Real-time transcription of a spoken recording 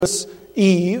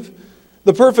Eve.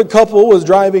 The perfect couple was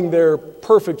driving their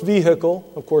perfect vehicle,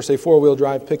 of course a four-wheel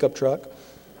drive pickup truck,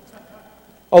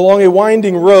 along a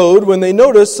winding road when they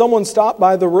noticed someone stopped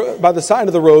by the side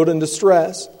of the road in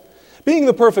distress. Being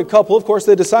the perfect couple, of course,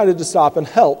 they decided to stop and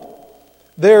help.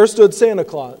 There stood Santa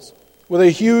Claus with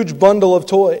a huge bundle of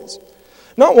toys.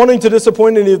 Not wanting to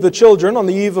disappoint any of the children on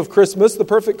the eve of Christmas, the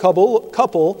perfect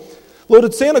couple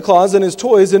loaded Santa Claus and his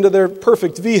toys into their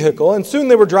perfect vehicle, and soon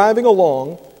they were driving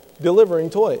along, delivering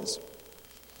toys.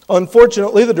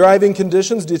 Unfortunately, the driving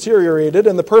conditions deteriorated,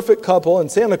 and the perfect couple and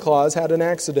Santa Claus had an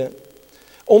accident.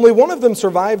 Only one of them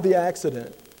survived the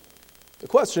accident. The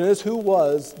question is, who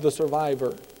was the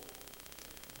survivor?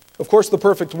 Of course, the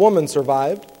perfect woman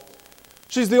survived.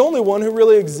 She's the only one who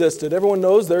really existed. Everyone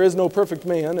knows there is no perfect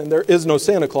man, and there is no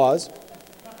Santa Claus.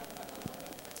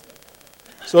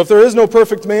 So if there is no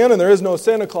perfect man and there is no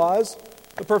Santa Claus,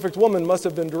 the perfect woman must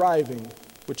have been driving,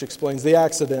 which explains the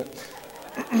accident.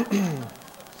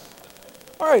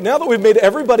 All right, now that we've made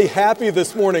everybody happy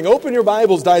this morning, open your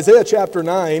Bibles to Isaiah chapter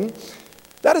 9.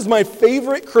 That is my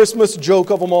favorite Christmas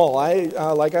joke of them all.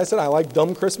 Like I said, I like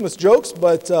dumb Christmas jokes,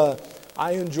 but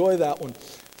I enjoy that one.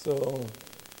 So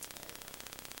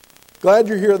glad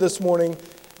you're here this morning.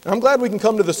 I'm glad we can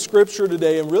come to the Scripture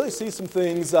today and really see some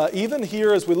things, even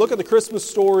here as we look at the Christmas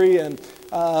story and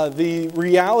the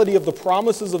reality of the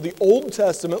promises of the Old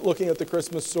Testament, looking at the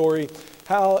Christmas story,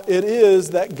 how it is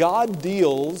that God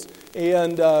deals,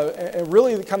 and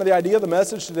really kind of the idea of the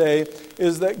message today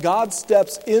is that God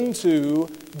steps into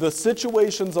the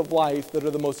situations of life that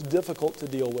are the most difficult to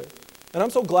deal with. And I'm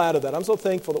so glad of that. I'm so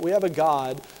thankful that we have a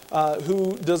God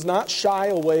who does not shy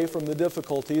away from the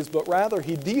difficulties, but rather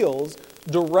He deals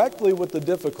directly with the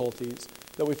difficulties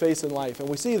that we face in life. And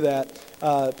we see that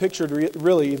pictured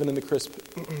really even in the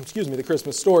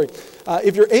Christmas story.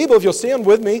 If you're able, if you'll stand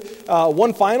with me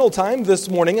one final time this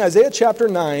morning, Isaiah chapter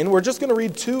 9. We're just going to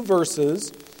read two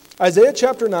verses. Isaiah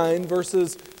chapter 9,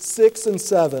 verses 6 and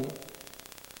 7.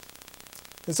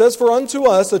 It says, "For unto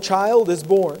us a child is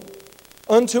born,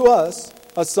 unto us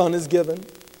a son is given,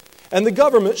 and the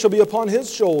government shall be upon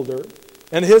his shoulder,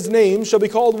 and his name shall be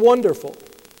called Wonderful,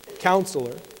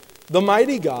 Counsellor, the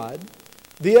Mighty God,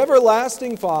 the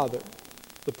Everlasting Father,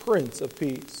 the Prince of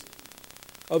Peace.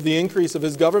 Of the increase of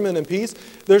his government and peace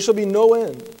there shall be no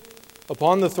end,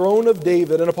 upon the throne of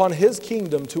David and upon his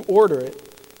kingdom, to order it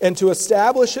and to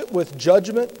establish it with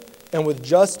judgment and with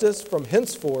justice from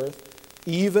henceforth,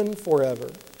 even forever.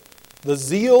 The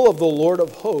zeal of the Lord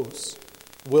of hosts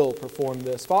will perform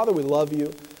this." Father, we love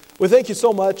you. We thank you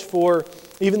so much for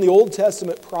even the Old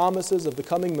Testament promises of the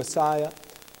coming Messiah.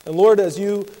 And Lord, as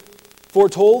you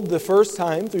foretold the first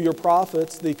time through your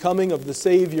prophets the coming of the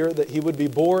Savior, that he would be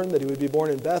born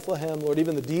in Bethlehem, Lord,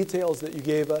 even the details that you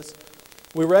gave us,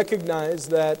 we recognize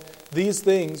that these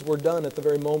things were done at the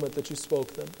very moment that you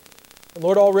spoke them. And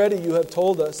Lord, already you have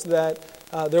told us that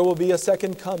there will be a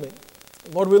second coming.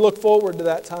 And Lord, we look forward to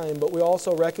that time, but we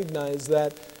also recognize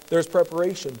that there's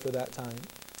preparation for that time.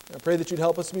 I pray that you'd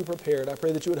help us to be prepared. I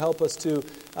pray that you would help us to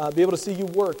be able to see you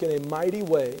work in a mighty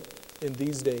way in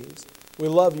these days. We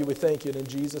love you. We thank you. And in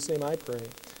Jesus' name I pray.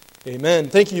 Amen.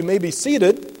 Thank you. You may be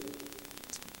seated.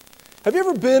 Have you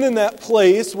ever been in that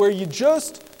place where you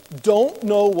just don't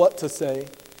know what to say?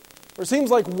 Or it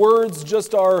seems like words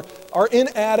just are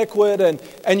inadequate,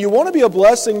 and you want to be a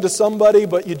blessing to somebody,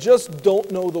 but you just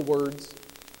don't know the words.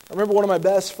 I remember one of my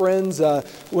best friends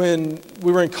when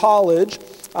we were in college.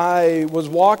 I was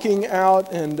walking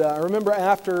out, and I remember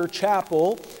after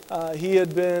chapel, he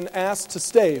had been asked to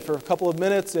stay for a couple of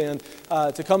minutes and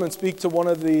to come and speak to one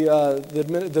of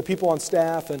the people on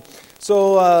staff. And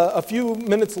so a few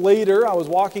minutes later, I was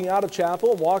walking out of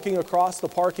chapel, walking across the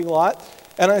parking lot,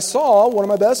 and I saw one of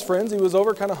my best friends. He was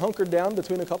over kind of hunkered down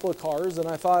between a couple of cars, and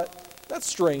I thought, that's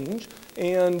strange.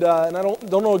 And I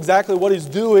don't know exactly what he's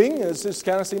doing. It just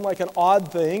kind of seemed like an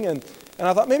odd thing. And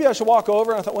I thought maybe I should walk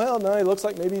over. And I thought, well, no, he looks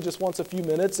like maybe he just wants a few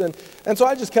minutes. And so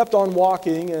I just kept on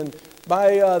walking. And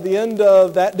by the end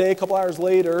of that day, a couple hours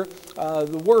later,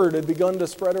 the word had begun to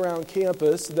spread around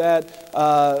campus that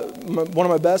one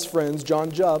of my best friends, John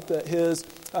Jupp, that his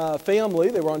family,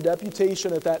 they were on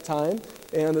deputation at that time,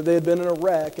 and that they had been in a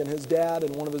wreck, and his dad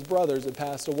and one of his brothers had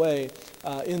passed away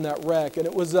in that wreck. And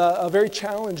it was a very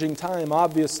challenging time,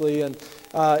 obviously, and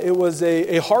it was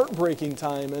a heartbreaking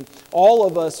time, and all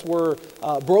of us were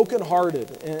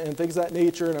brokenhearted and things of that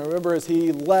nature. And I remember as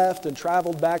he left and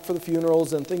traveled back for the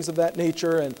funerals and things of that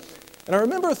nature, and I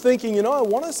remember thinking, I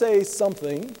want to say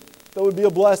something that would be a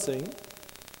blessing,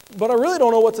 but I really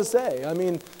don't know what to say. I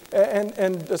mean,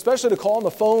 and especially to call on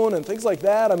the phone and things like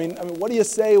that. I mean, what do you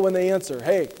say when they answer?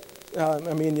 Hey,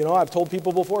 I've told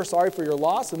people before, sorry for your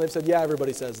loss, and they've said, yeah,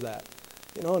 everybody says that.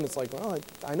 And it's like, well,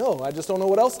 I know, I just don't know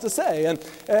what else to say.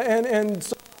 And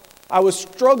so I was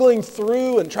struggling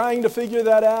through and trying to figure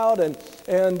that out,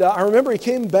 and I remember he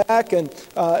came back, and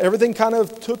everything kind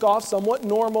of took off somewhat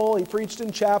normal. He preached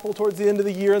in chapel towards the end of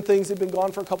the year and things. He'd been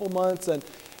gone for a couple months, and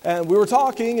we were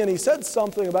talking, and he said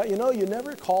something about, you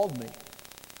never called me.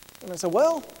 And I said,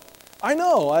 well, I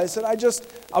know. I said,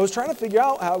 I was trying to figure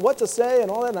out what to say and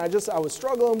all that, and I was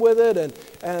struggling with it,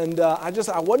 and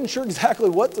I wasn't sure exactly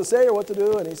what to say or what to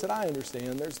do. And he said, I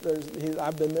understand.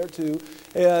 I've been there too,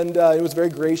 and he was very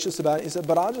gracious about it. He said,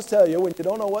 but I'll just tell you, when you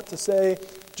don't know what to say,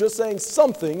 just saying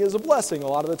something is a blessing a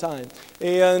lot of the time.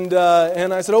 And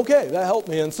I said, okay, that helped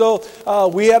me. And so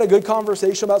we had a good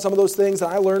conversation about some of those things,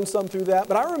 and I learned some through that.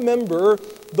 But I remember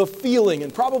the feeling,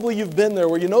 and probably you've been there,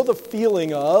 where you know the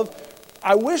feeling of,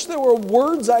 I wish there were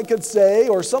words I could say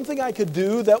or something I could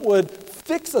do that would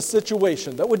fix a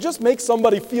situation, that would just make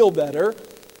somebody feel better.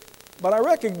 But I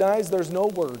recognize there's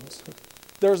no words.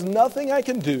 There's nothing I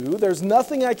can do. There's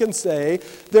nothing I can say.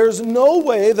 There's no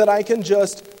way that I can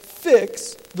just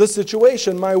fix the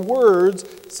situation. My words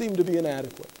seem to be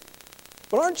inadequate.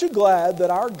 But aren't you glad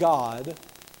that our God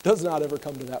does not ever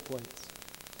come to that place?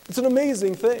 It's an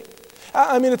amazing thing.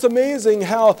 It's amazing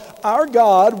how our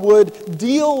God would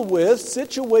deal with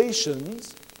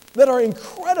situations that are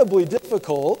incredibly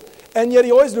difficult, and yet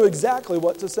he always knew exactly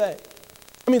what to say.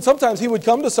 Sometimes he would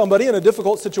come to somebody in a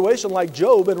difficult situation like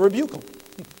Job and rebuke him.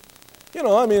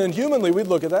 And humanly we'd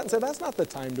look at that and say, that's not the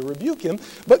time to rebuke him.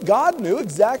 But God knew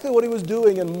exactly what he was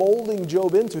doing and molding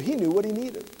Job into. He knew what he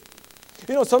needed.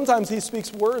 Sometimes he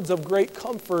speaks words of great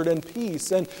comfort and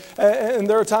peace. And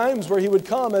there are times where he would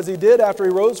come, as he did after he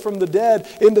rose from the dead,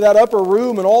 into that upper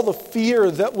room and all the fear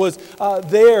that was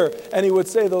there. And he would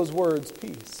say those words,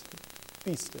 peace,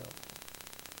 be still.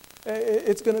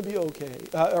 It's going to be okay,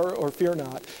 or fear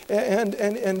not.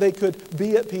 And they could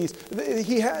be at peace.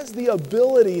 He has the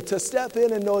ability to step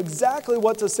in and know exactly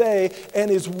what to say,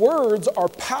 and his words are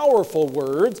powerful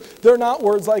words. They're not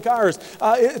words like ours.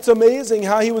 It's amazing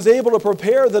how he was able to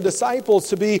prepare the disciples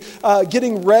to be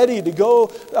getting ready to go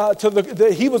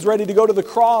he was ready to go to the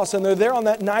cross, and they're there on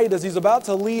that night as he's about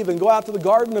to leave and go out to the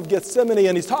Garden of Gethsemane,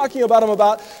 and he's talking to them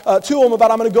about, I'm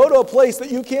going to go to a place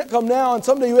that you can't come now, and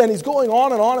someday and he's going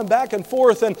on and back and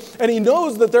forth, and he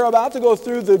knows that they're about to go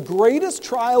through the greatest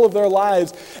trial of their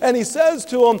lives, and he says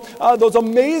to them those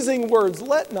amazing words,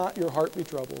 let not your heart be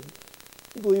troubled.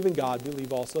 You believe in God,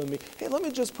 believe also in me. Hey, let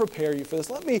me just prepare you for this.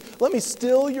 Let me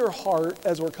still your heart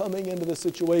as we're coming into this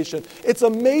situation. It's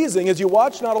amazing as you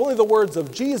watch not only the words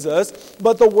of Jesus,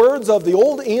 but the words of the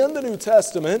Old and the New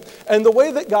Testament, and the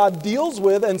way that God deals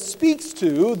with and speaks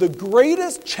to the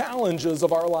greatest challenges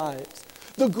of our lives.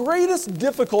 The greatest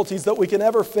difficulties that we can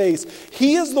ever face.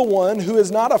 He is the one who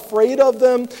is not afraid of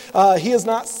them. He is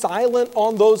not silent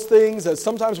on those things, as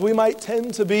sometimes we might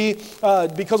tend to be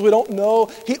because we don't know.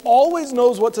 He always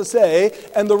knows what to say,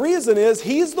 and the reason is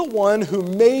he's the one who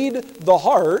made the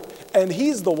heart, and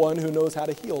he's the one who knows how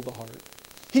to heal the heart.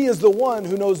 He is the one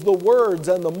who knows the words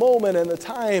and the moment and the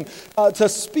time to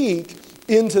speak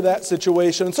into that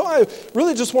situation. And so I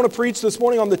really just want to preach this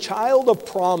morning on the child of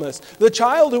promise, the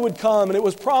child who would come, and it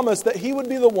was promised that he would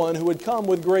be the one who would come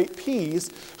with great peace,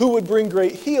 who would bring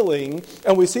great healing,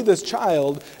 and we see this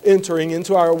child entering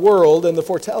into our world and the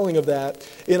foretelling of that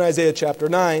in Isaiah chapter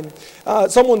 9.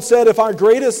 Someone said, if our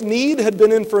greatest need had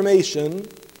been information,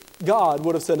 God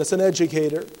would have sent us an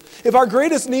educator. If our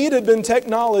greatest need had been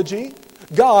technology,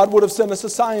 God would have sent us a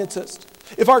scientist.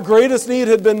 If our greatest need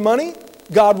had been money,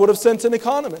 God would have sent an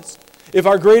economist. If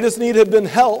our greatest need had been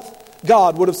health,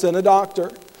 God would have sent a doctor.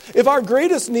 If our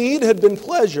greatest need had been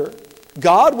pleasure,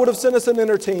 God would have sent us an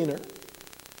entertainer.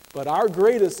 But our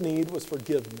greatest need was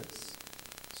forgiveness.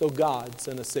 So God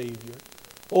sent a Savior.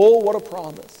 Oh, what a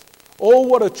promise. Oh,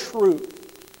 what a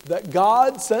truth that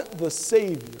God sent the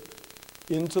Savior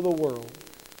into the world.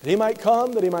 That he might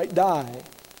come, that he might die,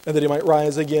 and that he might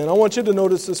rise again. I want you to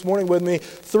notice this morning with me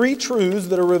 3 truths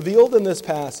that are revealed in this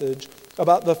passage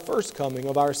about the first coming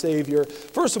of our Savior.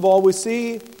 First of all, we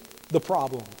see the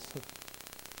problems.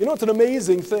 It's an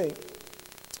amazing thing.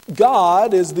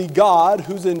 God is the God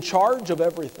who's in charge of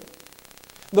everything.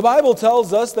 The Bible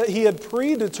tells us that he had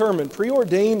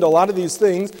preordained a lot of these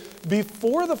things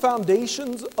before the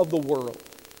foundations of the world.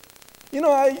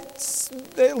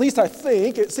 At least I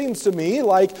think, it seems to me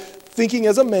like thinking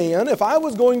as a man, if I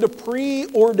was going to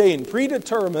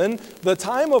predetermine the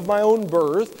time of my own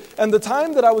birth and the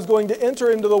time that I was going to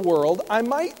enter into the world, I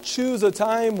might choose a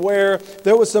time where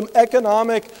there was some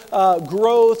economic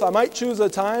growth. I might choose a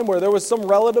time where there was some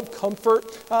relative comfort.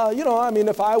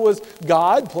 If I was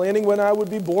God planning when I would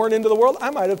be born into the world, I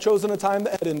might have chosen a time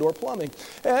that had indoor plumbing.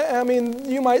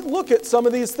 You might look at some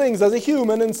of these things as a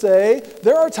human and say,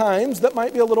 there are times that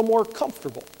might be a little more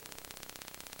comfortable.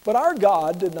 But our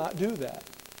God did not do that.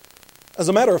 As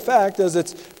a matter of fact, as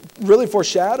it's really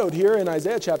foreshadowed here in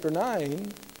Isaiah chapter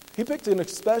 9, he picked an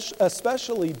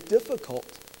especially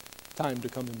difficult time to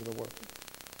come into the world.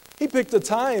 He picked a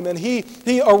time and he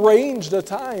arranged a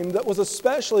time that was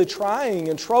especially trying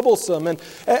and troublesome. And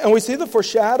we see the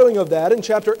foreshadowing of that in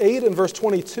chapter 8 and verse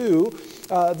 22,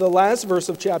 the last verse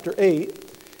of chapter 8. It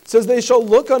says, "They shall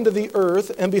look unto the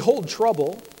earth and behold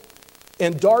trouble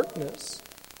and darkness,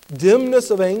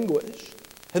 dimness of anguish,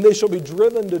 and they shall be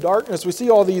driven to darkness." We see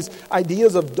all these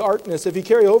ideas of darkness. If you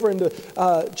carry over into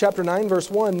chapter 9, verse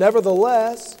 1,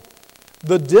 "Nevertheless,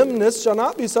 the dimness shall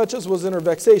not be such as was in her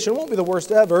vexation." It won't be the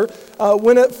worst ever.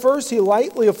 "When at first he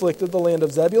lightly afflicted the land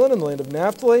of Zebulun and the land of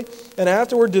Naphtali, and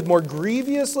afterward did more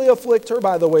grievously afflict her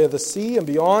by the way of the sea and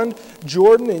beyond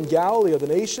Jordan in Galilee of the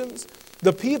nations.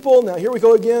 The people," now here we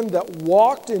go again, "that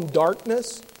walked in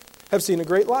darkness have seen a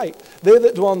great light. They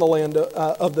that dwell in the land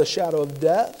of the shadow of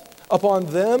death, upon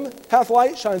them hath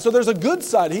light shined." So there's a good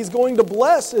side. He's going to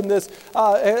bless in this,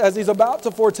 as he's about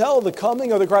to foretell the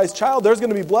coming of the Christ child. There's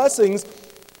going to be blessings,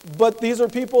 but these are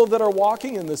people that are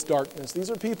walking in this darkness. These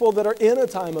are people that are in a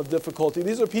time of difficulty.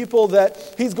 These are people that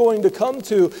he's going to come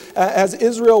to, as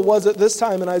Israel was at this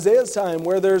time in Isaiah's time,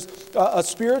 where there's a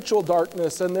spiritual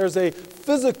darkness and there's a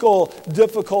physical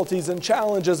difficulties and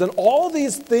challenges, and all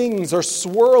these things are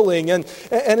swirling. And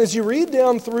as you read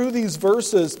down through these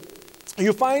verses,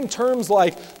 you find terms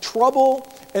like trouble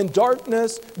and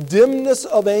darkness, dimness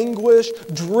of anguish,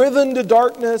 driven to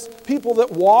darkness, people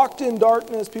that walked in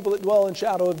darkness, people that dwell in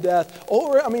shadow of death.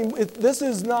 This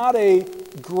is not a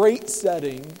great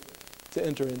setting to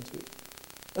enter into.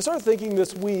 I started thinking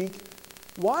this week,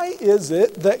 why is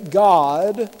it that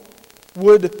God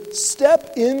would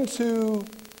step into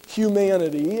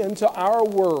humanity, into our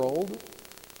world,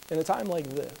 in a time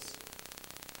like this?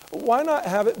 Why not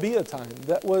have it be a time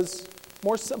that was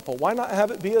more simple? Why not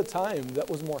have it be a time that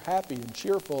was more happy and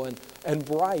cheerful and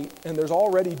bright, and there's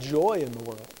already joy in the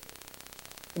world?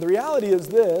 And the reality is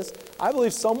this, I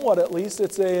believe somewhat at least,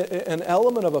 it's an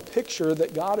element of a picture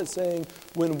that God is saying,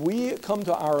 when we come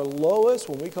to our lowest,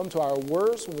 when we come to our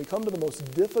worst, when we come to the most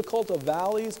difficult of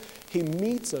valleys, he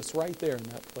meets us right there in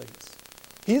that place.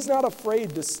 He's not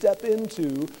afraid to step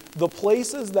into the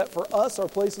places that for us are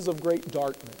places of great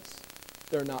darkness.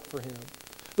 They're not for him.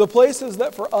 The places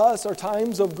that for us are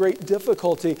times of great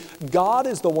difficulty, God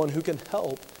is the one who can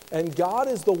help, and God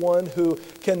is the one who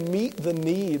can meet the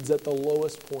needs at the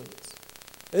lowest points.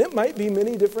 And it might be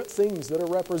many different things that are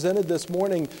represented this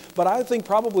morning, but I think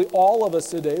probably all of us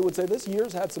today would say this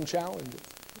year's had some challenges.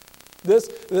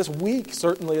 This week,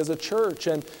 certainly, as a church,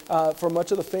 and for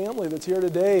much of the family that's here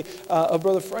today, of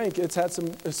Brother Frank, it's had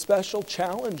some special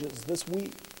challenges this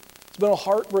week. It's been a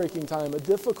heartbreaking time, a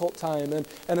difficult time, and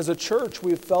as a church,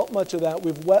 we've felt much of that.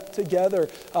 We've wept together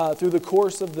through the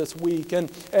course of this week, and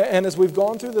as we've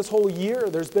gone through this whole year,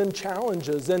 there's been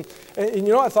challenges, and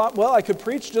I thought, well, I could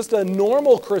preach just a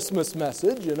normal Christmas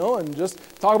message, and just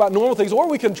talk about normal things, or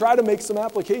we can try to make some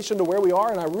application to where we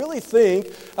are, and I really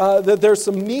think that there's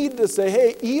some need to say,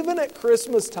 hey, even at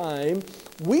Christmas time,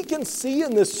 we can see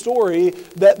in this story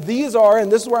that these are,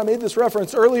 and this is where I made this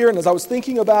reference earlier, and as I was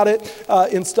thinking about it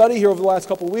in study here over the last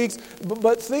couple of weeks,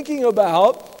 but thinking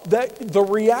about that the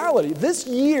reality, this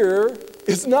year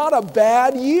is not a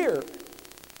bad year,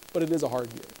 but it is a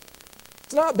hard year.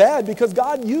 It's not bad because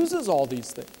God uses all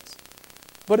these things.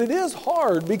 But it is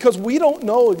hard because we don't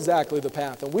know exactly the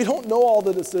path, and we don't know all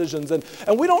the decisions, and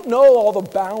we don't know all the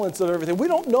balance of everything. We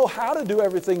don't know how to do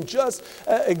everything just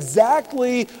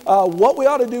exactly what we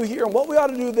ought to do here and what we ought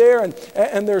to do there,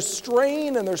 and there's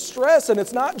strain and there's stress, and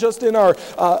it's not just in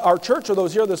our church or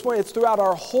those here this morning. It's throughout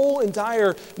our whole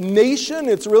entire nation.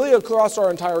 It's really across our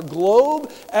entire globe,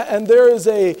 and there is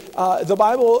the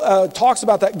Bible talks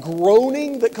about that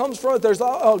groaning that comes from it. There's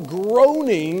a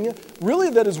groaning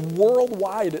really that is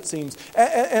worldwide, it seems.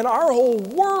 And our whole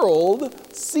world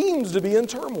seems to be in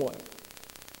turmoil.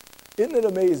 Isn't it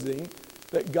amazing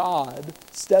that God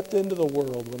stepped into the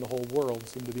world when the whole world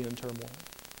seemed to be in turmoil?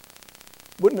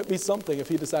 Wouldn't it be something if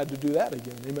he decided to do that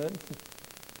again? Amen?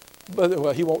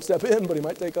 But he won't step in, but he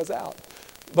might take us out.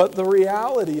 But the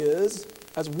reality is,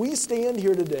 as we stand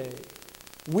here today,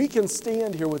 we can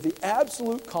stand here with the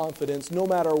absolute confidence, no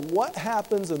matter what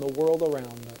happens in the world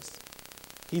around us,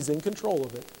 He's in control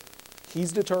of it.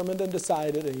 He's determined and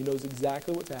decided, and He knows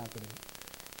exactly what's happening.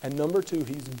 And number two,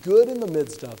 He's good in the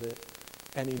midst of it,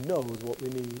 and He knows what we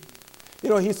need. You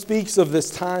know, he speaks of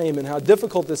this time and how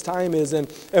difficult this time is, and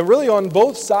really on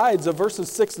both sides of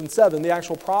verses 6 and 7, the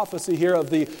actual prophecy here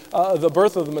of the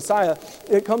birth of the Messiah,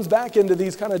 it comes back into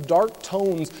these kind of dark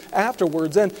tones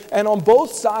afterwards. And on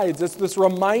both sides, it's this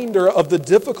reminder of the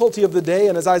difficulty of the day.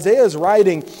 And as Isaiah is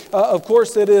writing, of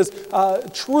course, it is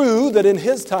true that in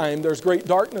his time there's great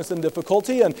darkness and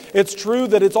difficulty, and it's true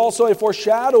that it's also a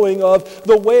foreshadowing of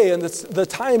the way and the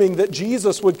timing that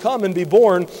Jesus would come and be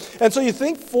born. And so you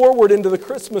think forward into the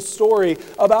Christmas story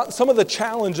about some of the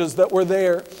challenges that were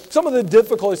there, some of the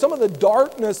difficulty, some of the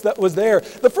darkness that was there.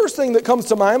 The first thing that comes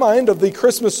to my mind of the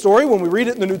Christmas story when we read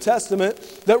it in the New Testament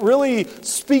that really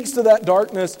speaks to that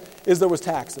darkness is there was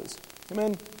taxes.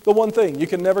 Amen. The one thing you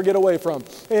can never get away from.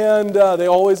 And they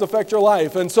always affect your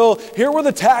life. And so here were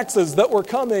the taxes that were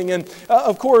coming. And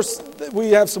of course,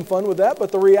 we have some fun with that.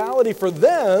 But the reality for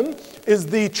them is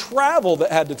the travel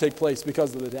that had to take place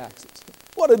because of the taxes.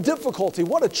 What a difficulty,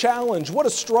 what a challenge, what a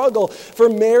struggle for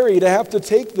Mary to have to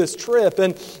take this trip.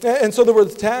 And so there were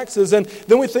the taxes. And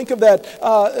then we think of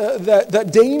that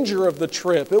danger of the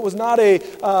trip. It was not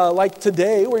like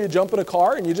today where you jump in a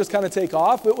car and you just kind of take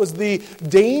off. It was the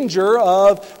danger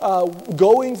of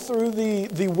going through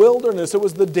the wilderness. It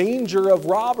was the danger of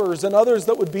robbers and others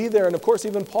that would be there. And of course,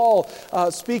 even Paul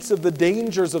speaks of the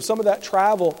dangers of some of that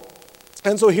travel.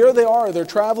 And so here they are, they're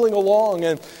traveling along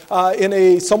and in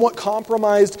a somewhat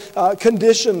compromised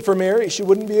condition for Mary. She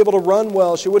wouldn't be able to run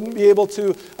well. She wouldn't be able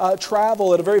to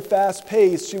travel at a very fast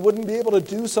pace. She wouldn't be able to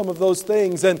do some of those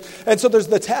things. And so there's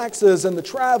the taxes and the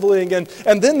traveling. And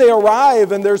then they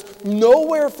arrive and there's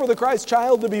nowhere for the Christ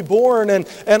child to be born.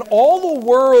 And all the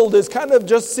world is kind of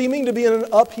just seeming to be in an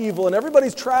upheaval. And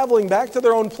everybody's traveling back to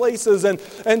their own places.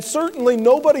 And certainly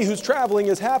nobody who's traveling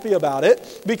is happy about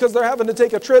it because they're having to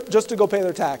take a trip just to go pay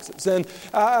their taxes. And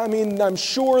I'm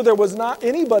sure there was not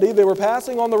anybody, they were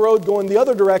passing on the road going the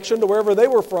other direction to wherever they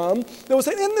were from, that was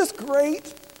saying, isn't this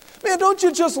great? Man, don't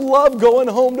you just love going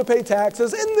home to pay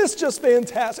taxes? Isn't this just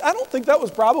fantastic? I don't think that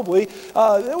was probably,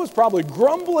 it was probably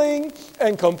grumbling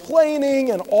and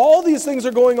complaining and all these things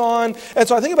are going on. And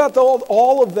so I think about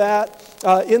all of that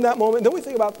in that moment. Then we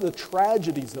think about the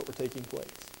tragedies that were taking place.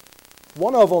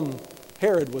 One of them,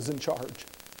 Herod was in charge.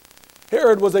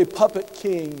 Herod was a puppet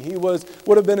king. He would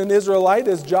have been an Israelite.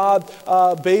 His job,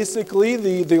 basically,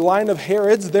 the line of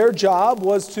Herods, their job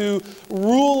was to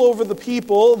rule over the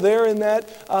people there in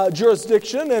that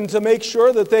jurisdiction and to make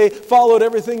sure that they followed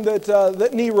everything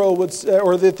that Nero would say,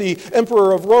 or that the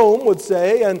emperor of Rome would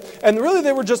say. And really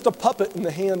they were just a puppet in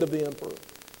the hand of the emperor.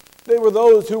 They were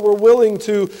those who were willing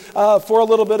to, for a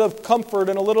little bit of comfort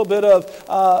and a little bit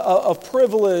of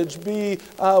privilege, be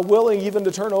willing even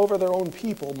to turn over their own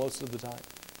people most of the time.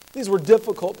 These were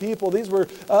difficult people. These were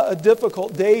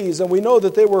difficult days, and we know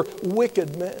that they were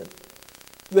wicked men.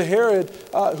 The Herod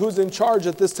who's in charge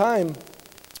at this time,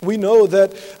 we know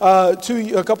that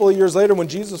a couple of years later, when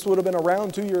Jesus would have been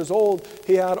around 2 years old,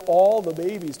 he had all the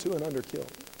babies 2 and under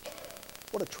killed.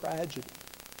 What a tragedy.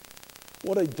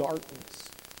 What a darkness.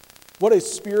 What a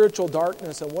spiritual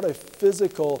darkness and what a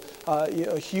physical,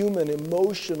 human,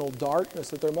 emotional darkness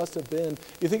that there must have been.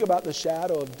 You think about the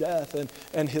shadow of death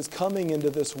and his coming into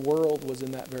this world was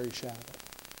in that very shadow.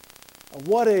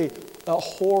 What a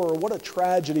horror, what a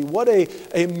tragedy, what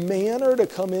a manner to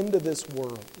come into this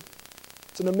world.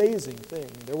 It's an amazing thing.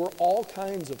 There were all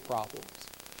kinds of problems.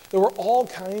 There were all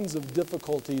kinds of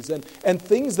difficulties and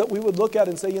things that we would look at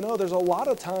and say, there's a lot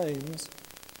of times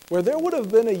where there would have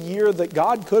been a year that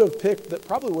God could have picked that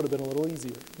probably would have been a little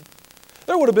easier.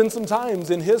 There would have been some times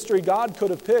in history God could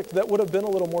have picked that would have been a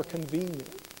little more convenient.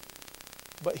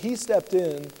 But he stepped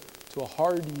in to a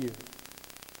hard year.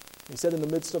 He said in the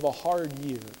midst of a hard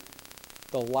year,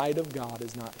 the light of God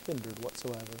is not hindered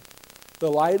whatsoever. The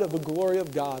light of the glory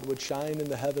of God would shine in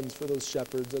the heavens for those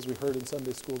shepherds, as we heard in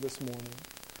Sunday school this morning.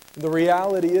 The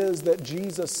reality is that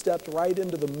Jesus stepped right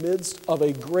into the midst of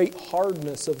a great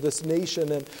hardness of this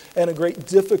nation and a great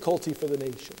difficulty for the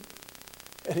nation.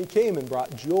 And he came and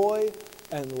brought joy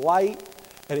and light,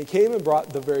 and he came and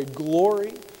brought the very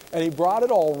glory, and he brought it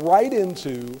all right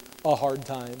into a hard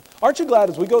time. Aren't you glad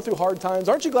as we go through hard times,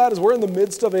 aren't you glad as we're in the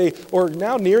midst of or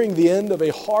now nearing the end of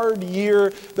a hard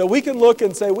year, that we can look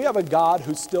and say we have a God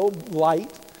who's still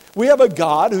light, We have a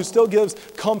God who still gives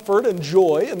comfort and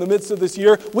joy in the midst of this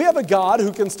year. We have a God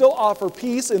who can still offer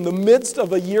peace in the midst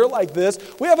of a year like this.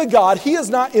 We have a God, He is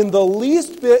not in the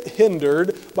least bit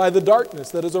hindered by the darkness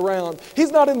that is around.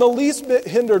 He's not in the least bit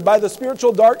hindered by the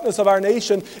spiritual darkness of our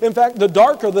nation. In fact, the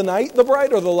darker the night, the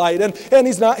brighter the light. And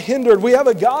He's not hindered. We have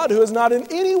a God who is not in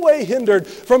any way hindered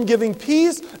from giving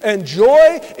peace and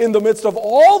joy in the midst of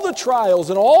all the trials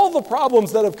and all the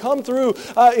problems that have come through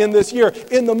in this year.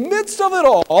 In the midst of it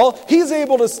all, He's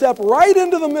able to step right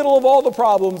into the middle of all the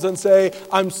problems and say,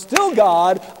 I'm still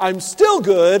God, I'm still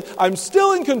good, I'm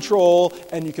still in control,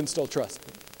 and you can still trust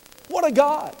me. What a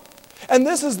God. And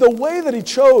this is the way that He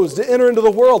chose to enter into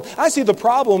the world. I see the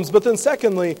problems, but then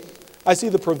secondly, I see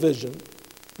the provision.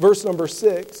 Verse number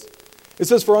 6, it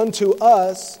says, for unto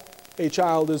us a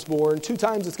child is born. 2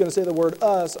 times it's going to say the word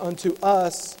us. Unto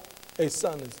us a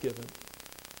son is given.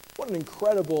 What an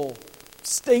incredible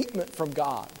statement from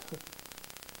God.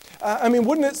 I mean,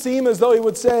 wouldn't it seem as though He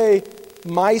would say,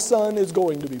 my son is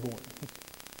going to be born?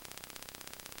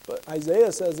 But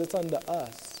Isaiah says it's unto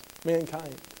us,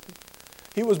 mankind.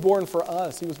 He was born for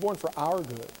us. He was born for our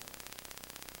good.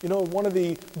 You know, one of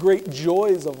the great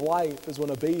joys of life is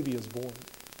when a baby is born.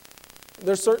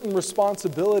 There's certain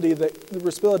responsibility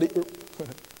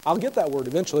I'll get that word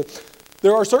eventually.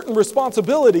 There are certain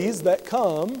responsibilities that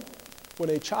come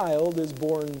when a child is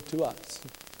born to us.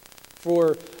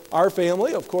 For our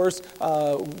family, of course,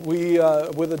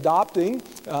 with adopting,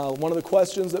 one of the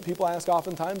questions that people ask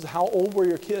oftentimes, how old were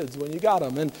your kids when you got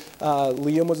them? And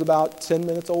Liam was about 10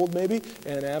 minutes old maybe,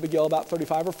 and Abigail about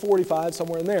 35 or 45,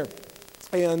 somewhere in there.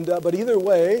 But either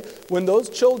way, when those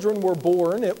children were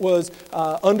born, it was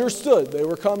understood they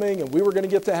were coming, and we were going to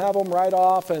get to have them right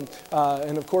off. And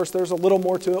of course, there's a little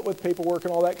more to it with paperwork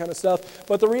and all that kind of stuff.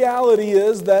 But the reality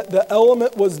is that the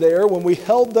element was there when we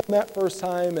held them that first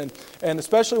time, and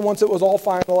especially once it was all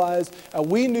finalized,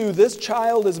 we knew this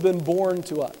child has been born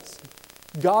to us.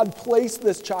 God placed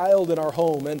this child in our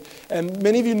home, and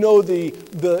many of you know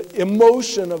the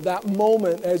emotion of that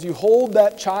moment as you hold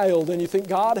that child and you think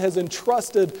God has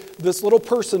entrusted this little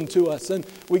person to us, and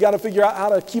we got to figure out how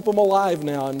to keep them alive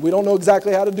now, and we don't know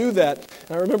exactly how to do that.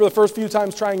 And I remember the first few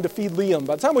times trying to feed Liam.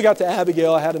 By the time we got to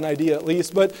Abigail, I had an idea at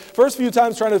least, but first few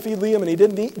times trying to feed Liam, and he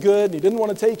didn't eat good, and he didn't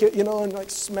want to take it, and like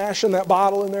smashing that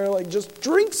bottle in there, like just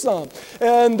drink some.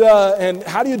 And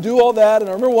how do you do all that? And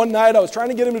I remember one night I was trying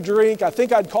to get him to drink. I think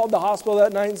I'd called the hospital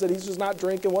that night and said, he's just not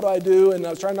drinking. What do I do? And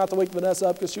I was trying not to wake Vanessa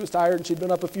up because she was tired and she'd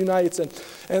been up a few nights.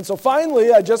 And so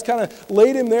finally, I just kind of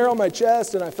laid him there on my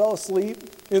chest and I fell asleep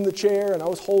in the chair and I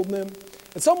was holding him.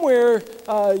 And somewhere,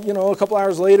 a couple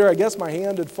hours later, I guess my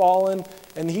hand had fallen,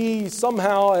 and he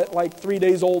somehow, at like 3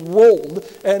 days old, rolled,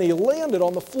 and he landed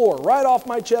on the floor, right off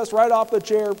my chest, right off the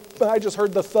chair. I just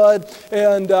heard the thud,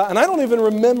 and I don't even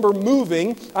remember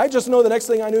moving. I just know the next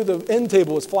thing I knew, the end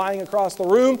table was flying across the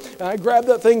room, and I grabbed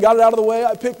that thing, got it out of the way,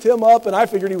 I picked him up, and I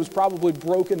figured he was probably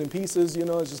broken in pieces.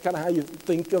 It's just kind of how you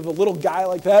think of a little guy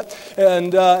like that.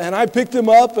 And I picked him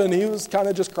up, and he was kind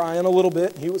of just crying a little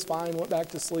bit. He was fine, went back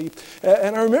to sleep.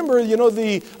 And I remember,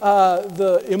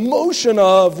 the emotion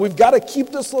of we've got to keep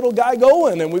this little guy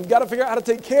going, and we've got to figure out how to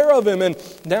take care of him. And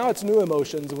now it's new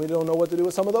emotions, and we don't know what to do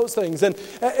with some of those things. And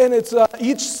it's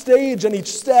each stage and each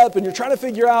step, and you're trying to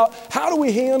figure out how do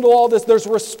we handle all this. There's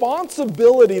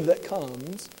responsibility that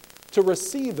comes to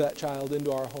receive that child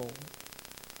into our home.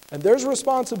 And there's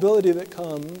responsibility that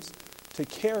comes to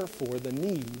care for the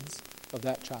needs of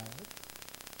that child.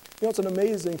 It's an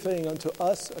amazing thing. Unto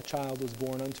us a child was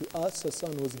born. Unto us a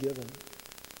son was given.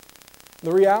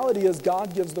 The reality is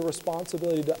God gives the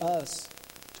responsibility to us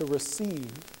to receive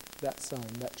that son,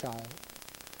 that child,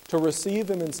 to receive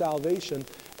him in salvation.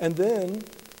 And then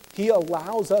He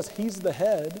allows us, He's the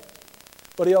head,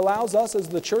 but He allows us as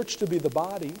the church to be the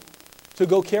body, to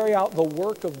go carry out the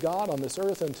work of God on this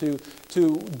earth and to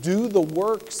do the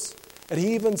works. And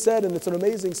He even said, and it's an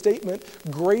amazing statement,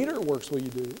 greater works will you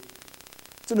do.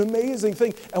 It's an amazing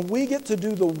thing. And we get to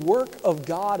do the work of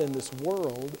God in this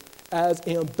world as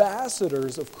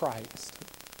ambassadors of Christ.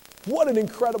 What an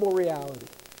incredible reality.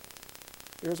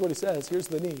 Here's what He says. Here's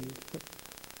the need.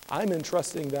 I'm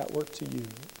entrusting that work to you.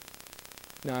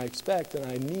 Now I expect and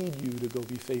I need you to go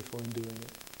be faithful in doing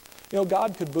it.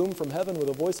 God could boom from heaven with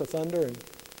a voice of thunder and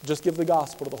just give the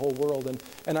gospel to the whole world.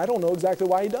 And I don't know exactly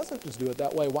why He doesn't just do it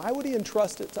that way. Why would He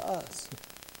entrust it to us?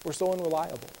 We're so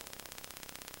unreliable.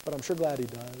 But I'm sure glad He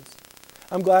does.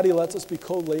 I'm glad He lets us be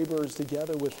co-laborers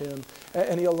together with Him.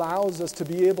 And He allows us to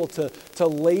be able to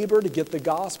labor to get the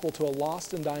gospel to a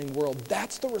lost and dying world.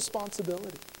 That's the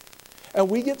responsibility. And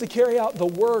we get to carry out the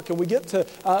work, and we get to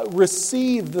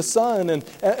receive the Son,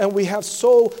 and we have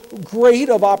so great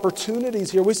of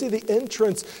opportunities here. We see the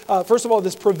entrance, first of all,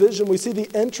 this provision. We see the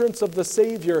entrance of the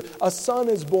Savior. A son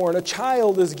is born, a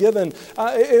child is given.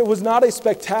 It was not a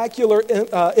spectacular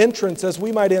entrance as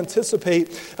we might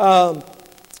anticipate.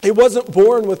 He wasn't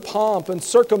born with pomp and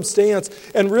circumstance,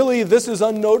 and really this is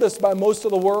unnoticed by most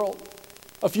of the world.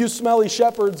 A few smelly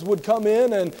shepherds would come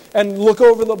in and look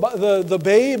over the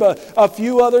babe. A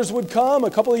few others would come.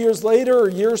 A couple of years later, or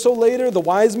a year or so later, the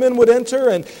wise men would enter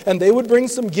and they would bring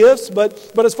some gifts.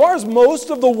 But as far as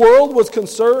most of the world was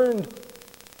concerned,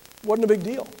 it wasn't a big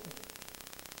deal.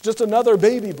 Just another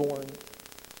baby born.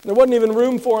 There wasn't even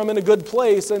room for him in a good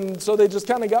place, and so they just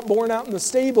kind of got born out in the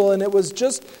stable, and it was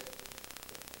just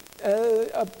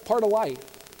a part of life.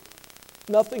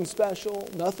 Nothing special,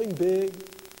 nothing big.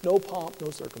 No pomp,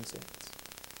 no circumstance.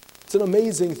 It's an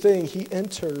amazing thing. He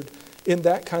entered in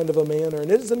that kind of a manner. And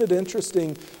isn't it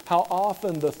interesting how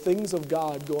often the things of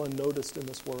God go unnoticed in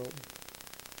this world?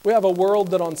 We have a world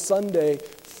that on Sunday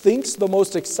thinks the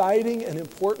most exciting and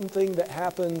important thing that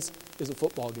happens is a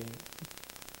football game.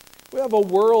 We have a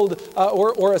world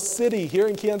or a city here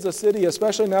in Kansas City,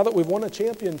 especially now that we've won a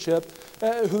championship,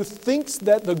 who thinks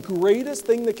that the greatest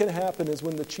thing that can happen is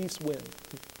when the Chiefs win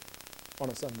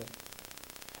on a Sunday.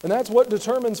 And that's what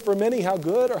determines for many how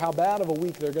good or how bad of a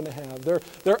week they're going to have.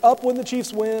 They're up when the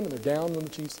Chiefs win, and they're down when the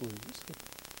Chiefs lose.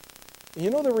 And you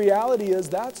know, the reality is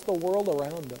that's the world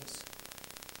around us.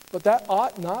 But that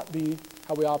ought not be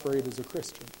how we operate as a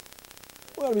Christian.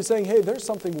 We ought to be saying, hey, there's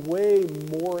something way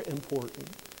more important.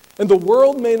 And the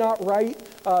world may not write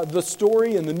the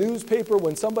story in the newspaper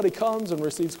when somebody comes and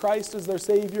receives Christ as their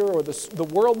Savior, or the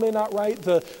world may not write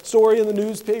the story in the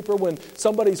newspaper when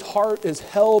somebody's heart is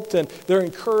helped and they're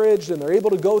encouraged and they're able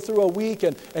to go through a week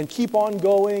and keep on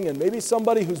going, and maybe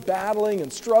somebody who's battling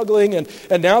and struggling and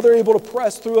now they're able to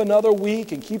press through another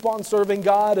week and keep on serving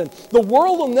God. And the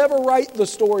world will never write the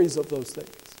stories of those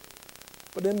things.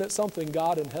 But isn't it something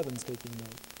God in heaven's taking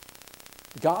note?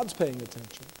 God's paying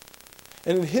attention.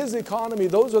 And in His economy,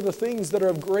 those are the things that are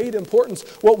of great importance.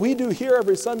 What we do here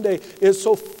every Sunday is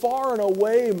so far and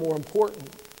away more important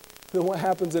than what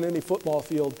happens in any football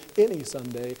field any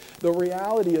Sunday. The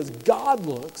reality is God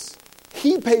looks,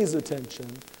 He pays attention,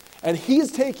 and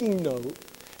He's taking note.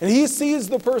 And He sees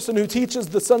the person who teaches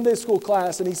the Sunday school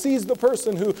class, and He sees the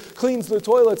person who cleans the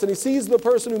toilets, and He sees the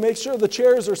person who makes sure the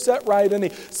chairs are set right, and He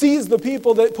sees the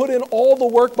people that put in all the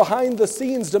work behind the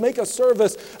scenes to make a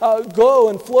service go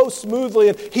and flow smoothly.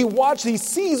 And He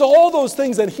sees all those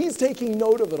things, and He's taking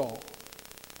note of it all.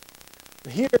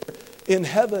 Here in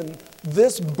heaven,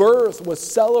 this birth was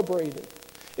celebrated.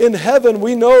 In heaven,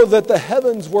 we know that the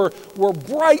heavens were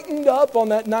brightened up on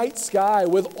that night sky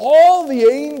with all the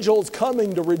angels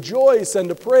coming to rejoice and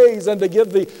to praise and to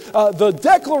give the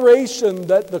declaration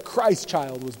that the Christ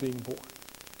child was being born.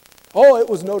 Oh, it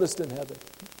was noticed in heaven.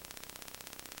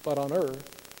 But on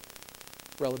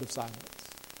earth, relative silence.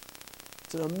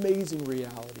 It's an amazing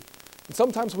reality. And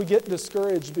sometimes we get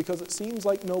discouraged because it seems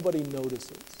like nobody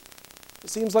notices. It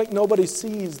seems like nobody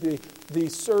sees the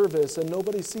service, and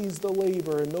nobody sees the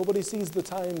labor, and nobody sees the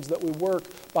times that we work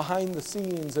behind the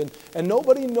scenes, and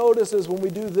nobody notices when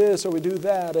we do this or we do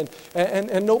that,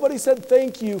 and nobody said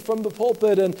thank you from the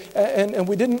pulpit, and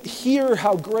we didn't hear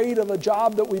how great of a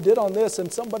job that we did on this,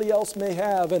 and somebody else may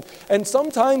have. And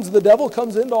sometimes the devil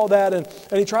comes into all that, and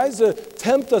he tries to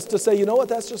tempt us to say, you know what,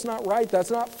 that's just not right, that's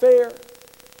not fair.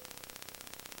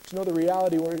 But you know the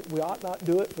reality, we ought not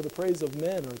do it for the praise of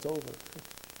men, or it's over.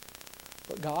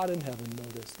 But God in heaven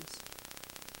notices.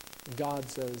 And God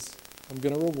says, I'm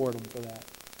going to reward them for that.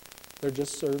 They're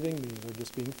just serving me. They're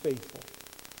just being faithful.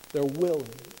 They're willing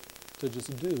to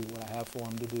just do what I have for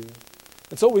them to do.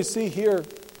 And so we see here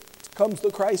comes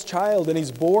the Christ child, and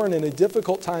He's born in a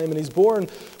difficult time, and He's born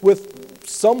with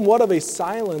somewhat of a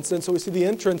silence. And so we see the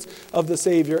entrance of the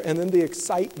Savior, and then the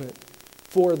excitement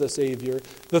for the Savior.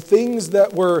 The things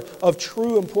that were of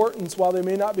true importance, while they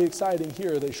may not be exciting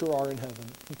here, they sure are in heaven.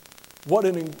 What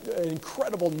an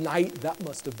incredible night that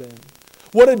must have been.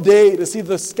 What a day to see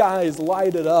the skies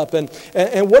lighted up, and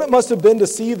what it must have been to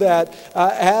see that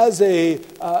as a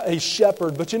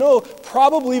shepherd. But you know,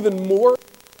 probably even more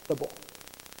incredible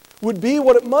would be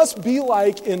what it must be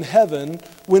like in heaven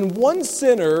when one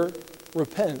sinner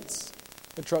repents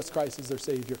and trusts Christ as their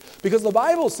Savior. Because the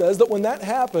Bible says that when that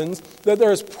happens, that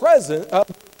there is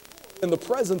in the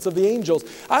presence of the angels.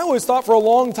 I always thought for a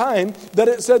long time that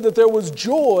it said that there was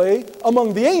joy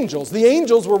among the angels. The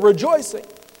angels were rejoicing.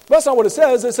 That's not what it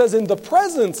says. It says in the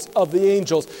presence of the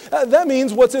angels. That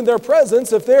means what's in their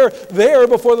presence, if they're there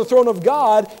before the throne of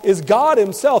God, is God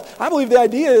himself. I believe the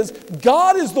idea is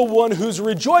God is the one who's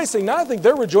rejoicing. Now I think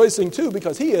they're rejoicing too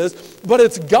because he is, but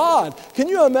it's God. Can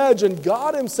you imagine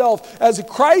God himself as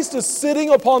Christ is sitting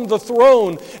upon the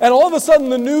throne and all of a sudden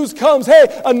the news comes,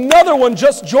 hey, another one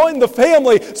just joined the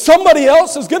family. Somebody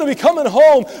else is going to be coming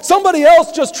home. Somebody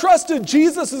else just trusted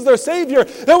Jesus as their Savior.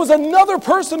 There was another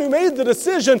person who made the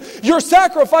decision. Your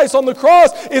sacrifice on the cross,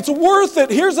 it's worth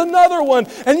it. Here's another one.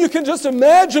 And you can just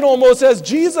imagine almost as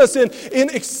Jesus in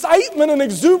excitement and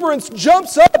exuberance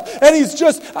jumps up and he's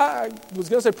just, I was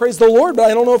going to say praise the Lord, but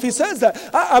I don't know if he says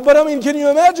that. But I mean, can you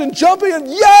imagine jumping and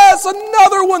yes,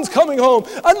 another one's coming home.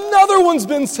 Another one's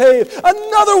been saved.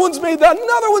 Another one's made that.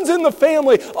 Another one's in the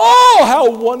family. Oh, how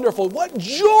wonderful. What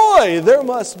joy there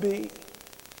must be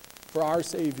for our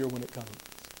Savior when it comes.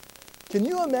 Can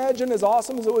you imagine, as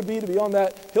awesome as it would be to be on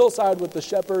that hillside with the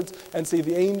shepherds and see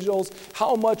the angels,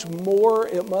 how much more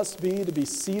it must be to be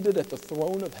seated at the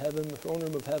throne of heaven, the throne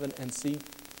room of heaven, and see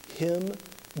him,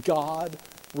 God,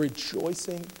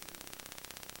 rejoicing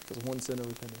because one sinner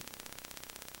repented.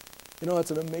 You know,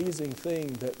 it's an amazing thing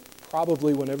that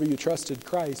probably whenever you trusted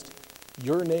Christ,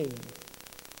 your name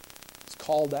was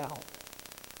called out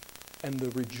and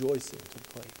the rejoicing took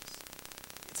place.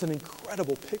 It's an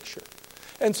incredible picture.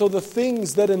 And so the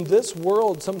things that in this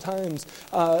world sometimes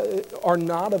are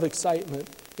not of excitement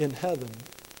in heaven,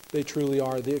 they truly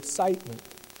are. The excitement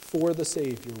for the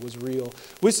Savior was real.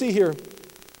 We see here,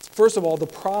 first of all, the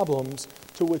problems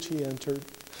to which he entered.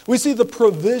 We see the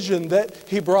provision that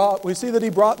he brought. We see that he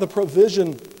brought the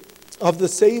provision of the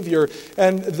Savior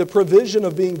and the provision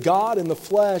of being God in the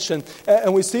flesh. And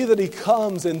we see that he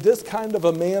comes in this kind of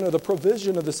a manner, the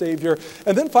provision of the Savior.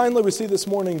 And then finally we see this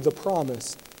morning the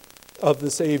promise of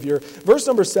the Savior. Verse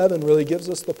number 7 really gives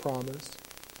us the promise.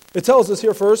 It tells us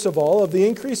here, first of all, of the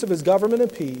increase of his government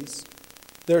and peace,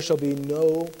 there shall be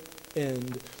no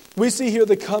end. We see here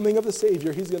the coming of the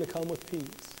Savior. He's going to come with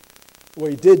peace. Well,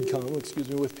 he did come,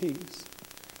 with peace.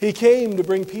 He came to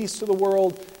bring peace to the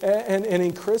world and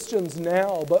in Christians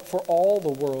now, but for all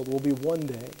the world will be one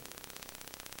day.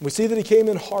 We see that he came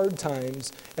in hard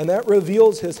times, and that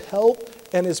reveals his help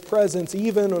and his presence,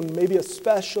 even and maybe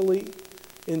especially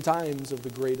in times of the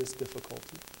greatest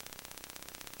difficulty.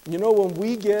 You know, when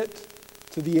we get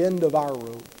to the end of our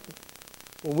road,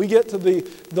 when we get to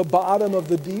the bottom of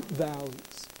the deep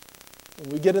valleys, when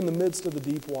we get in the midst of the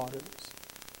deep waters,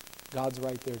 God's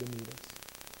right there to meet us.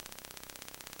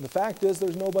 And the fact is,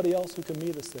 there's nobody else who can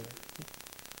meet us there.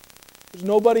 There's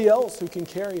nobody else who can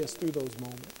carry us through those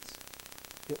moments.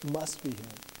 It must be him.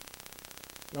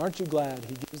 And aren't you glad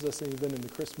he gives us, even in the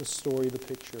Christmas story, the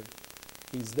picture?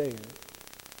 He's there.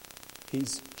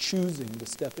 He's choosing to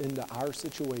step into our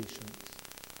situations.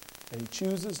 And he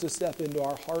chooses to step into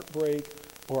our heartbreak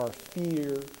or our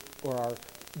fear or our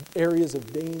areas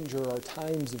of danger or our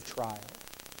times of trial.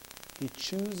 He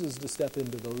chooses to step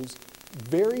into those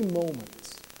very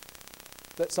moments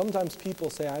that sometimes people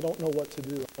say, I don't know what to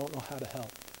do. I don't know how to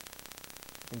help.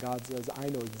 And God says, I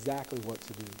know exactly what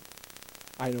to do.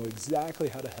 I know exactly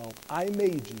how to help. I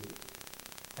made you,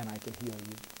 and I can heal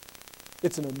you.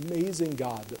 It's an amazing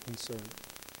God that we serve.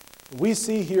 We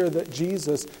see here that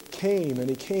Jesus came, and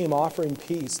he came offering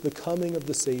peace, the coming of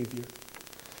the Savior.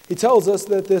 He tells us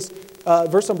that this,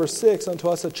 verse number 6, unto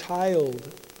us a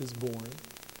child is born.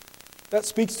 That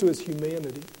speaks to his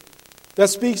humanity. That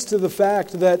speaks to the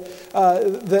fact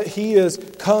that he is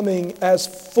coming as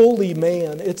fully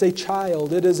man. It's a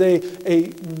child. It is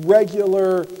a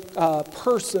regular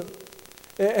person.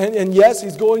 And yes,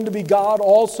 he's going to be God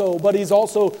also, but he's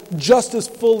also just as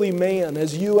fully man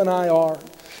as you and I are.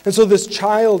 And so this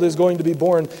child is going to be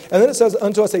born. And then it says,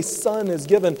 unto us a son is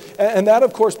given. And that,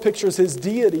 of course, pictures his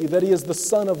deity, that he is the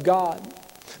Son of God.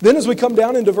 Then as we come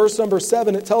down into verse number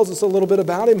 7, it tells us a little bit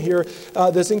about him here,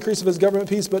 this increase of his government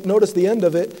peace. But notice the end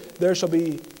of it, there shall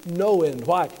be no end.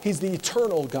 Why? He's the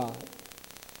eternal God.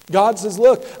 God says,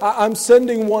 look, I'm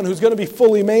sending one who's going to be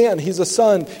fully man. He's a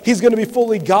son. He's going to be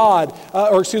fully God.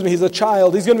 He's a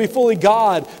child. He's going to be fully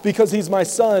God because he's my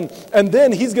son. And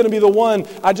then he's going to be the one,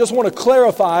 I just want to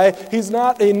clarify, he's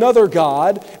not another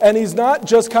God, and he's not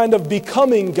just kind of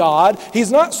becoming God.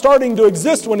 He's not starting to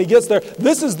exist when he gets there.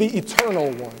 This is the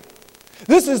eternal one.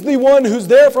 This is the one who's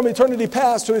there from eternity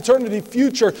past to eternity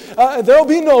future. There'll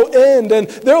be no end and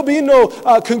there'll be no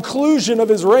conclusion of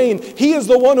his reign. He is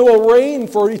the one who will reign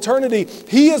for eternity.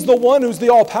 He is the one who's the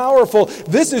all-powerful.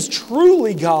 This is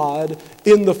truly God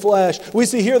in the flesh. We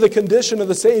see here the condition of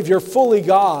the Savior, fully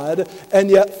God and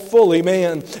yet fully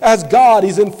man. As God,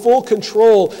 he's in full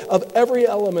control of every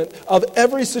element, of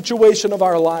every situation of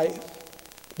our life.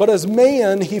 But as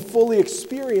man, he fully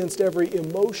experienced every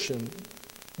emotion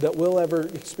that we'll ever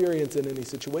experience in any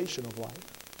situation of life.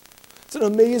 It's an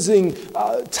amazing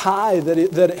tie that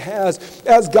it has.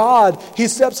 As God, he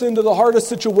steps into the hardest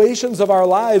situations of our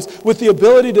lives with the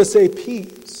ability to say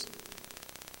peace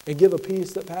and give a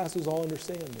peace that passes all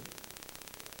understanding.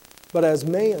 But as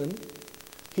man,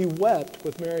 he wept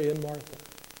with Mary and Martha.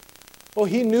 Well,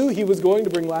 he knew he was going to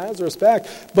bring Lazarus back,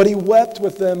 but he wept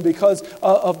with them because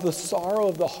of the sorrow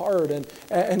of the heart,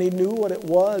 and he knew what it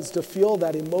was to feel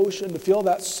that emotion, to feel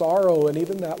that sorrow and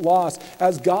even that loss.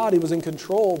 As God, he was in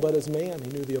control, but as man, he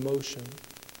knew the emotion.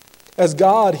 As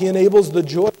God, he enables the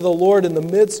joy of the Lord in the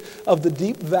midst of the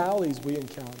deep valleys we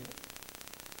encounter.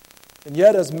 And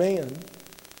yet, as man,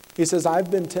 he says,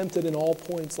 I've been tempted in all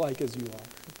points like as you are.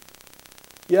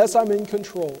 Yes, I'm in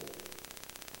control,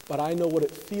 but I know what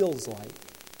it feels like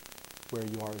where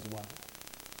you are as well.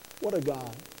 What a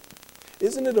God.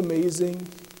 Isn't it amazing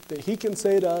that he can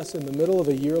say to us in the middle of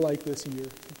a year like this year,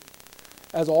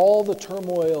 as all the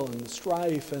turmoil and the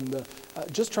strife and the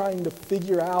just trying to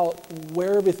figure out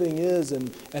where everything is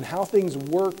and how things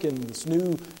work in this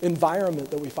new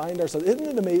environment that we find ourselves. Isn't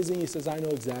it amazing? He says, I know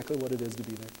exactly what it is to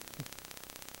be there.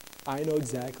 I know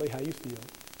exactly how you feel.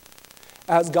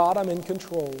 As God, I'm in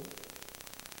control.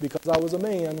 Because I was a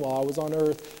man while I was on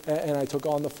earth, and I took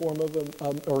on the form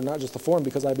of, or not just the form,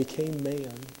 because I became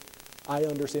man, I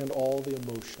understand all the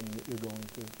emotion that you're going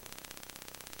through.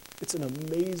 It's an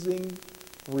amazing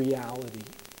reality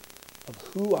of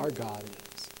who our God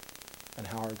is and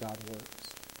how our God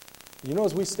works. You know,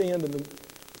 as we stand in the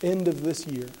end of this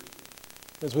year,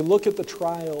 as we look at the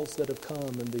trials that have come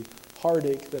and the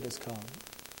heartache that has come,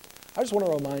 I just want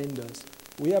to remind us,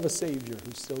 we have a Savior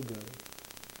who's still good.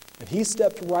 And he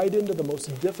stepped right into the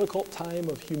most difficult time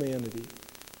of humanity.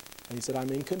 And he said, I'm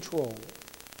in control.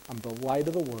 I'm the light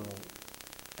of the world.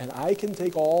 And I can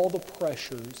take all the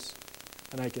pressures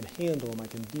and I can handle them. I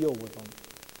can deal with them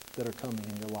that are coming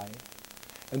in your life.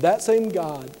 And that same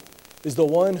God is the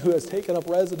one who has taken up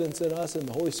residence in us in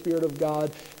the Holy Spirit of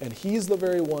God. And he's the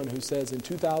very one who says in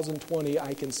 2020,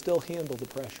 I can still handle the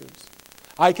pressures.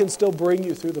 I can still bring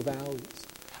you through the valleys.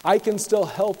 I can still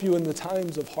help you in the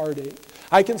times of heartache.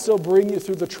 I can still bring you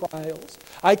through the trials.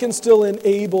 I can still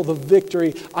enable the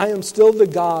victory. I am still the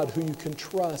God who you can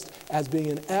trust as being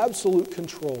in absolute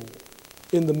control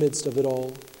in the midst of it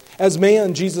all. As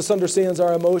man, Jesus understands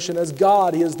our emotion. As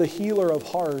God, he is the healer of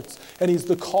hearts, and he's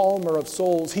the calmer of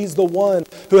souls. He's the one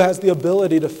who has the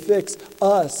ability to fix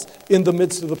us in the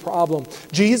midst of the problem.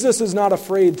 Jesus is not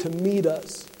afraid to meet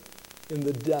us in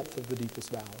the depth of the deepest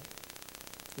valley.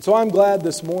 And so I'm glad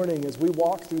this morning as we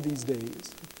walk through these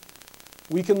days,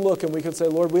 we can look and we can say,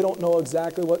 Lord, we don't know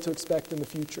exactly what to expect in the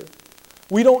future.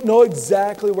 We don't know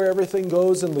exactly where everything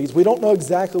goes and leads. We don't know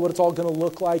exactly what it's all going to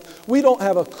look like. We don't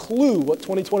have a clue what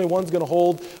 2021 is going to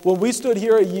hold. When we stood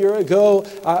here a year ago,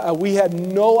 we had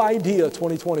no idea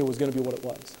 2020 was going to be what it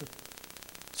was.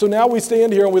 So now we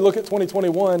stand here and we look at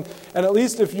 2021, and at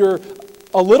least if you're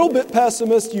a little bit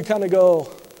pessimist, you kind of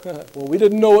go, well, we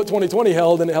didn't know what 2020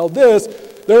 held, and it held this.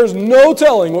 There's no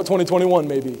telling what 2021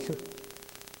 may be.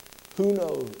 Who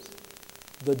knows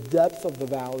the depth of the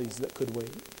valleys that could wait?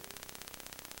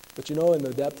 But you know, in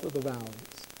the depth of the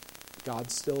valleys,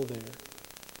 God's still there.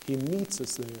 He meets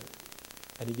us there,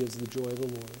 and he gives the joy of the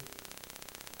Lord.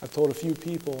 I've told a few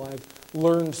people I've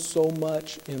learned so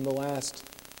much in the last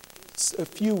a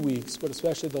few weeks, but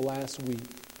especially the last week,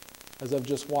 as I've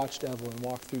just watched Evelyn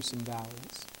walk through some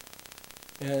valleys.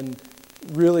 And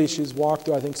really, she's walked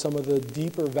through, I think, some of the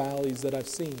deeper valleys that I've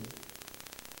seen.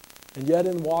 And yet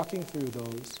in walking through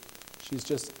those, she's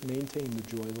just maintained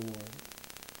the joy of the Lord.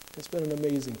 It's been an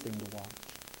amazing thing to watch.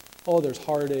 Oh, there's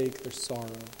heartache, there's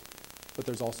sorrow, but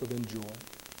there's also been joy.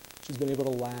 She's been able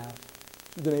to laugh.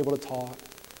 She's been able to talk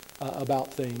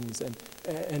about things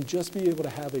and just be able to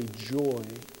have a joy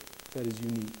that is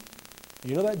unique.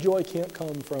 You know that joy can't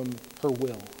come from her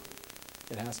will.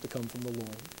 It has to come from the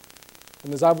Lord.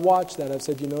 And as I've watched that, I've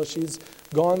said, you know, she's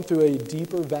gone through a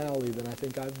deeper valley than I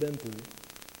think I've been through.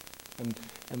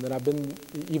 And that I've been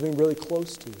even really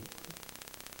close to.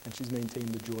 And she's maintained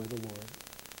the joy of the Lord.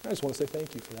 I just want to say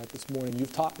thank you for that this morning.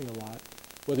 You've taught me a lot.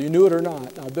 Whether you knew it or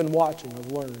not, I've been watching,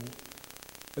 I've learned.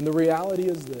 And the reality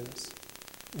is this.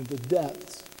 In the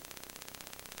depths,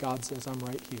 God says, I'm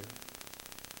right here,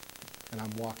 and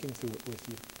I'm walking through it with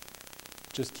you.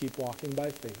 Just keep walking by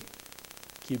faith.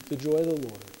 Keep the joy of the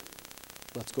Lord.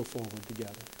 Let's go forward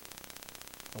together.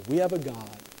 And we have a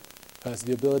God who has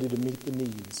the ability to meet the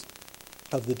needs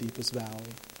of the deepest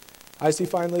valley. I see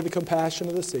finally the compassion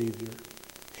of the Savior.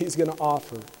 He's going to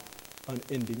offer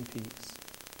unending peace.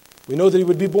 We know that he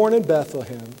would be born in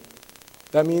Bethlehem.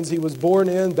 That means he was born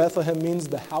in, Bethlehem means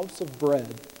the house of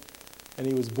bread. And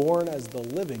he was born as the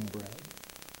living bread.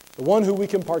 The one who we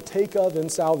can partake of in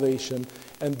salvation,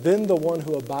 and then the one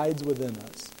who abides within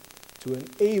us to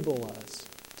enable us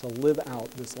to live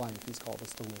out this life he's called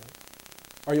us to live.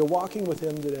 Are you walking with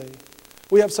him today?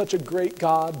 We have such a great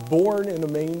God, born in a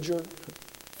manger,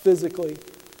 physically.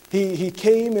 He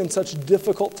came in such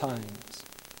difficult times.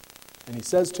 And he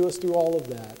says to us through all of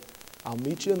that, I'll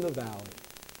meet you in the valley.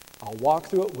 I'll walk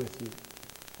through it with you.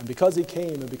 And because he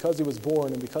came, and because he was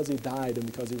born, and because he died, and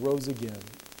because he rose again,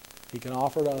 he can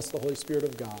offer to us the Holy Spirit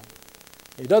of God.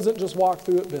 He doesn't just walk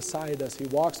through it beside us. He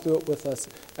walks through it with us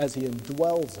as he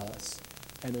indwells us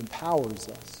and empowers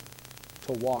us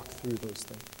to walk through those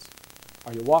things.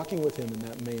 Are you walking with him in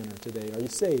that manner today? Are you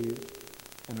saved?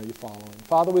 And are you following?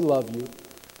 Father, we love you.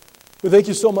 We thank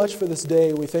you so much for this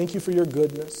day. We thank you for your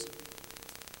goodness.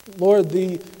 Lord,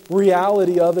 the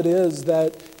reality of it is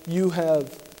that you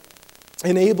have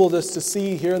enabled us to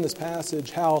see here in this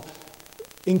passage how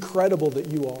incredible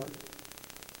that you are.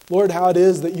 Lord, how it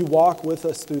is that you walk with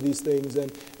us through these things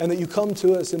and that you come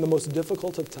to us in the most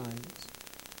difficult of times.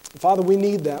 Father, we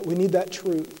need that. We need that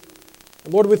truth.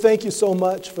 And Lord, we thank you so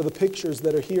much for the pictures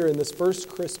that are here in this first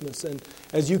Christmas and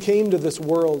as you came to this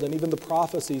world and even the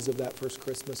prophecies of that first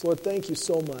Christmas. Lord, thank you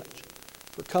so much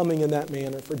for coming in that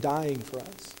manner, for dying for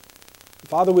us. And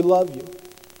Father, we love you.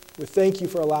 We thank you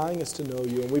for allowing us to know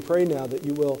you, and we pray now that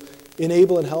you will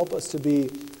enable and help us to be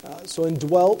so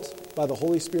indwelt by the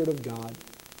Holy Spirit of God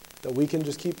that we can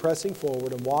just keep pressing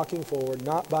forward and walking forward,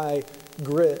 not by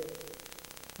grit,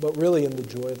 but really in the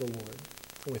joy of the Lord.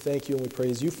 And we thank you and we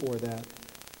praise you for that.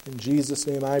 In Jesus'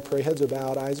 name I pray. Heads are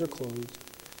bowed, eyes are closed.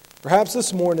 Perhaps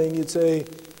this morning you'd say,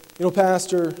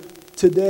 Pastor, today